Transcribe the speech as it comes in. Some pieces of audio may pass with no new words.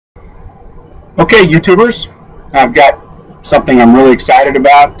Okay, YouTubers, I've got something I'm really excited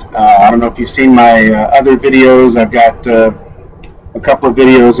about. I don't know if you've seen my other videos. I've got a couple of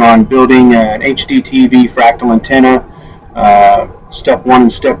videos on building an HDTV fractal antenna, step 1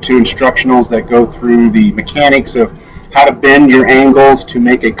 and step 2 instructionals that go through the mechanics of how to bend your angles to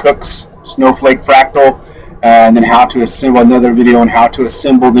make a Cook's snowflake fractal, and then how to assemble, another video on how to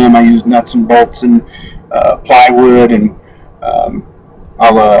assemble them. I use nuts and bolts and plywood, and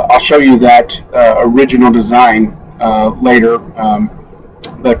I'll show you that original design later.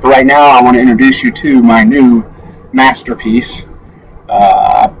 But for right now, I want to introduce you to my new masterpiece.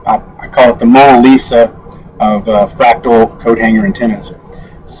 I call it the Mona Lisa of fractal coat hanger antennas.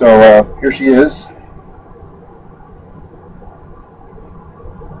 So here she is.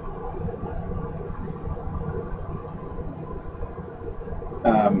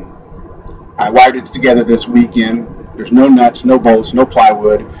 I wired it together this weekend. There's no nuts, no bolts, no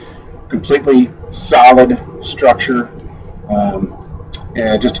plywood, completely solid structure.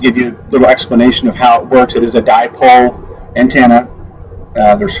 Just to give you a little explanation of how it works, it is a dipole antenna.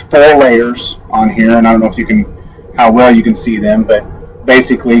 There's 4 layers on here, and I don't know if you can, how well you can see them, but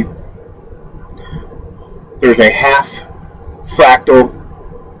basically there's a half fractal,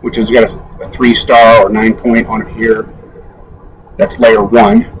 which has got a 3-star or 9-point on it here. That's layer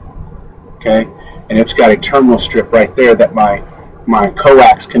 1. Okay, and it's got a terminal strip right there that my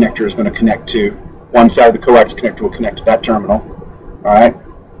coax connector is going to connect to. One side of the coax connector will connect to that terminal. All right,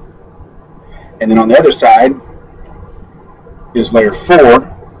 and then on the other side is layer 4,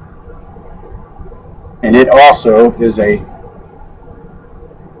 and it also is a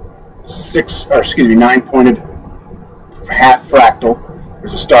 9-pointed half fractal.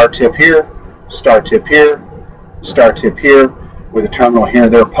 There's a star tip here, star tip here, star tip here, with a terminal here.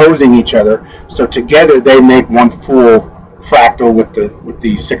 They're opposing each other, so together they make one full fractal with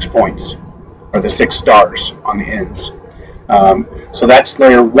the 6 points, or the 6 stars on the ends. So that's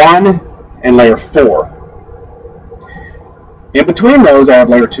layer 1 and layer 4. In between those, I have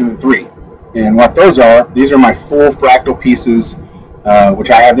layer 2 and 3. And what those are, these are my full fractal pieces, which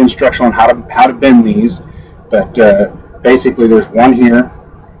I have the instruction on how to bend these. But basically, there's one here.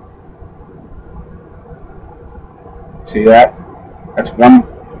 See that? That's one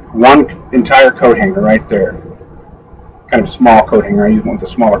entire coat hanger right there. Kind of small coat hanger. I use one with the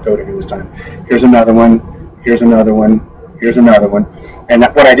smaller coat hanger this time. Here's another one. Here's another one. Here's another one. And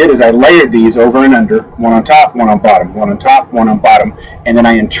what I did is I layered these over and under, one on top, one on bottom, one on top, one on bottom, and then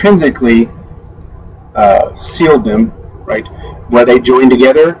I intrinsically sealed them, right? Where they join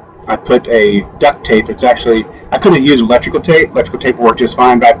together, I put a duct tape. It's actually, I could have used electrical tape. Electrical tape worked just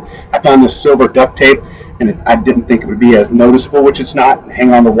fine, but I found this silver duct tape, and I didn't think it would be as noticeable, which it's not.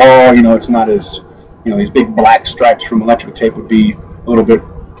 Hang on the wall, you know, it's not as, you know, these big black stripes from electrical tape would be a little bit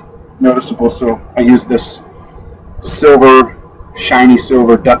noticeable. So I used this silver, shiny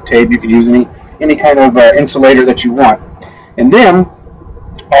silver duct tape. You could use any kind of insulator that you want. And then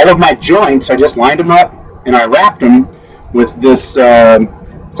all of my joints, I just lined them up and I wrapped them with this.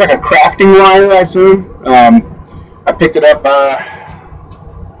 It's like a crafting wire, I assume. I picked it up.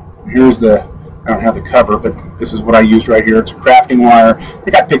 Here's the. I don't have the cover, but this is what I used right here. It's a crafting wire. I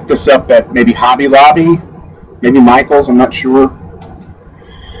think I picked this up at maybe Hobby Lobby, maybe Michael's, I'm not sure.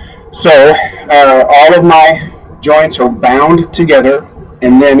 So all of my joints are bound together,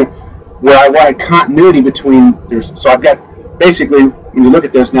 and then where I wanted continuity between, so I've got, basically, when you look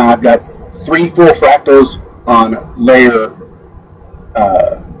at this now, I've got 3 full fractals on layer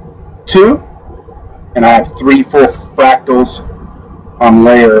 2, and I have 3 full fractals on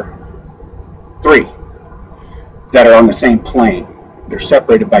layer 3 that are on the same plane. They're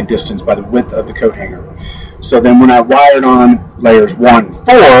separated by distance, by the width of the coat hanger. So then when I wired on layers 1 and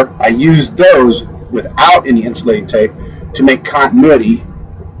 4, I used those without any insulating tape to make continuity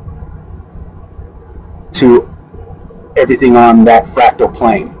to everything on that fractal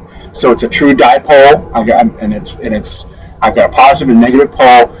plane. So it's a true dipole. I've got a positive and negative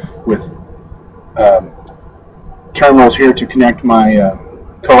pole with terminals here to connect my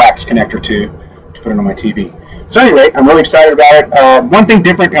coax connector to put it on my TV. So anyway, I'm really excited about it. One thing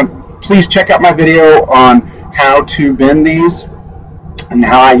different, please check out my video on how to bend these and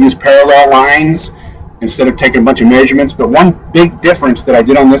how I use parallel lines instead of taking a bunch of measurements. But one big difference that I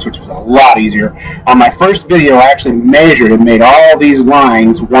did on this, which was a lot easier, on my first video I actually measured and made all these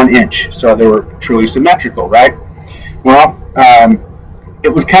lines 1 inch, so they were truly symmetrical, right? Well, it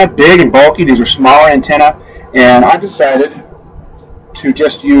was kind of big and bulky. These are smaller antenna, and I decided to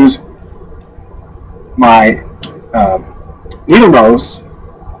just use my needle nose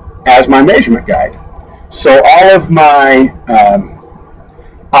as my measurement guide. So all of my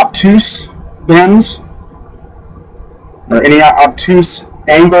obtuse bends or any obtuse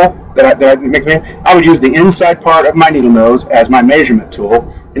angle that I make, I would use the inside part of my needle nose as my measurement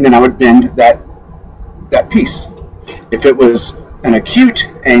tool, and then I would bend that piece. If it was an acute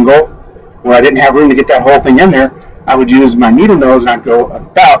angle where I didn't have room to get that whole thing in there, I would use my needle nose and I'd go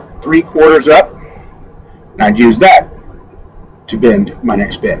about 3/4 up, and I'd use that to bend my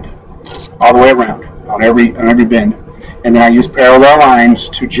next bend all the way around on every bend, and then I use parallel lines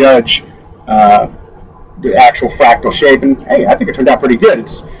to judge the actual fractal shape. And hey, I think it turned out pretty good.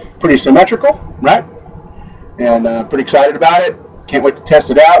 It's pretty symmetrical, right? And pretty excited about it. Can't wait to test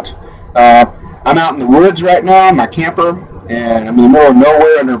it out. I'm out in the woods right now in my camper, and I'm in the middle of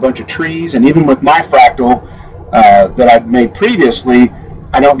nowhere under a bunch of trees. And even with my fractal that I've made previously,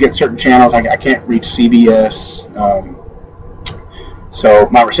 I don't get certain channels. I can't reach CBS. So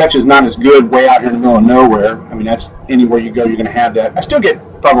my reception is not as good way out here in the middle of nowhere. I mean, that's anywhere you go, you're going to have that. I still get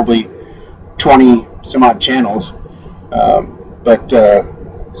probably 20 some odd channels, but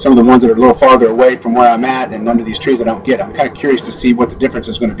some of the ones that are a little farther away from where I'm at and under these trees I don't get. I'm kind of curious to see what the difference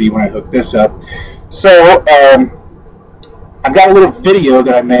is going to be when I hook this up. So I've got a little video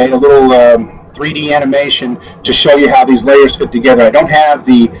that I made, a little 3D animation to show you how these layers fit together. I don't have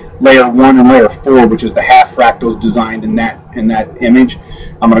the layer 1 and layer 4, which is the half fractals designed in that image.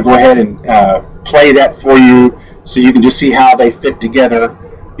 I'm going to go ahead and play that for you so you can just see how they fit together,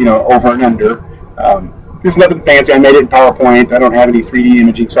 you know, over and under. This is nothing fancy. I made it in PowerPoint. I don't have any 3D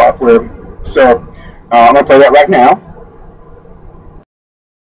imaging software. So I'm going to play that right now.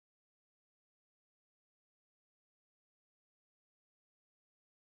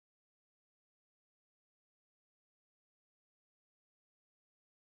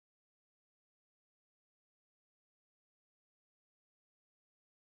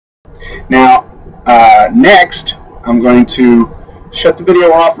 Now, next, I'm going to shut the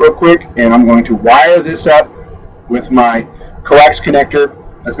video off real quick, and I'm going to wire this up with my coax connector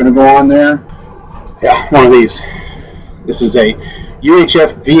that's going to go on there. Yeah, one of these. This is a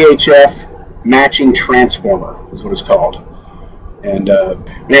Uhf Vhf Matching Transformer is what it's called. And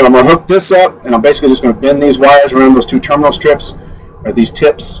anyway, I'm going to hook this up, and I'm basically just going to bend these wires around those two terminal strips, or these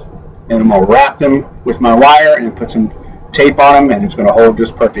tips, and I'm going to wrap them with my wire and put some tape on them, and it's going to hold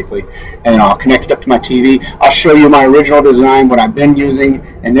just perfectly. And then I'll connect it up to my TV. I'll show you my original design, what I've been using,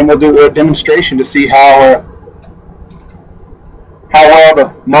 and then we'll do a demonstration to see how well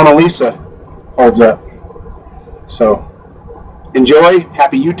the Mona Lisa holds up. So enjoy.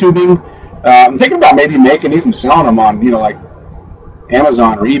 Happy YouTubing. I'm thinking about maybe making these and selling them on, you know, like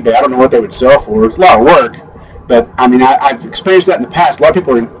Amazon or eBay. I don't know what they would sell for. It's a lot of work. But, I mean, I've experienced that in the past. A lot of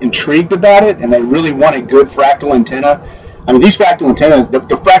people are intrigued about it, and they really want a good fractal antenna. I mean, these fractal antennas, the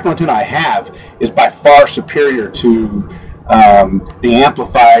fractal antenna I have is by far superior to the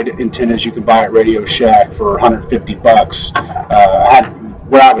amplified antennas you can buy at Radio Shack for 150 bucks.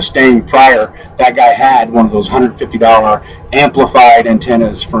 Where I was staying prior, that guy had one of those $150 amplified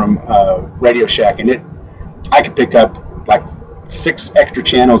antennas from Radio Shack, and I could pick up like 6 extra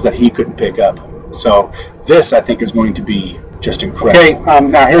channels that he couldn't pick up. So this, I think, is going to be just incredible. Okay,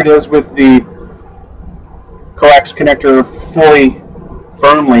 now here it is with the coax connector fully,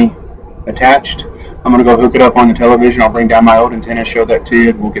 firmly attached. I'm going to go hook it up on the television. I'll bring down my old antenna, show that to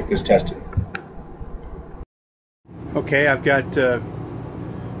you, and we'll get this tested. Okay, I've got the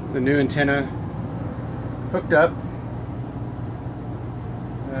new antenna hooked up,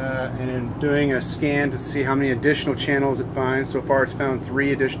 and in doing a scan to see how many additional channels it finds. So far it's found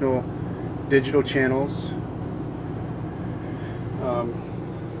 3 additional digital channels.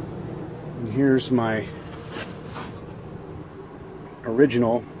 And here's my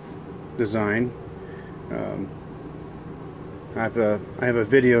original design. I have a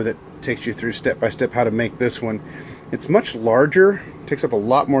video that takes you through step by step how to make this one. It's much larger, takes up a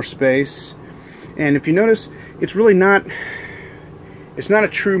lot more space, and if you notice, it's really not, it's not a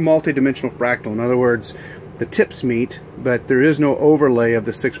true multi-dimensional fractal. In other words, the tips meet, but there is no overlay of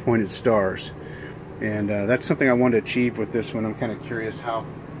the 6-pointed stars, and that's something I wanted to achieve with this one. I'm kind of curious how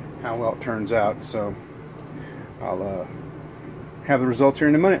well it turns out, so I'll have the results here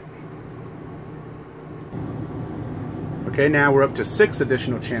in a minute. Okay, now we're up to 6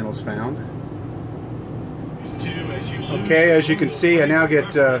 additional channels found. Okay, as you can see, I now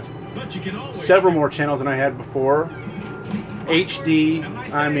get several more channels than I had before. HD,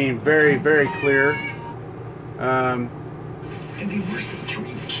 I mean very, very clear. I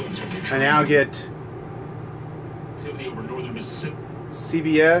now get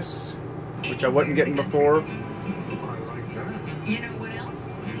CBS, which I wasn't getting before. You know what else?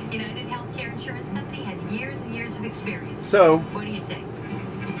 United Healthcare Insurance Company has years and years of experience. So, what do you say?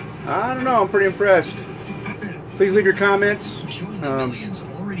 I don't know, I'm pretty impressed. Please leave your comments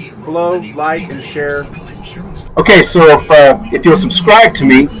below, like, and share. Okay, so if you'll subscribe to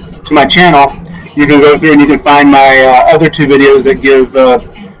me, to my channel, you can go through and you can find my other 2 videos that give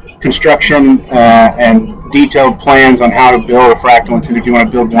construction and detailed plans on how to build a fractal antenna if you want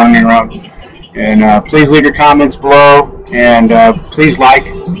to build one on your own. And please leave your comments below, and please like,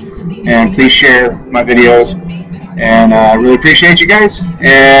 and please share my videos. And I really appreciate you guys,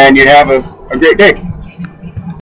 and you have a great day.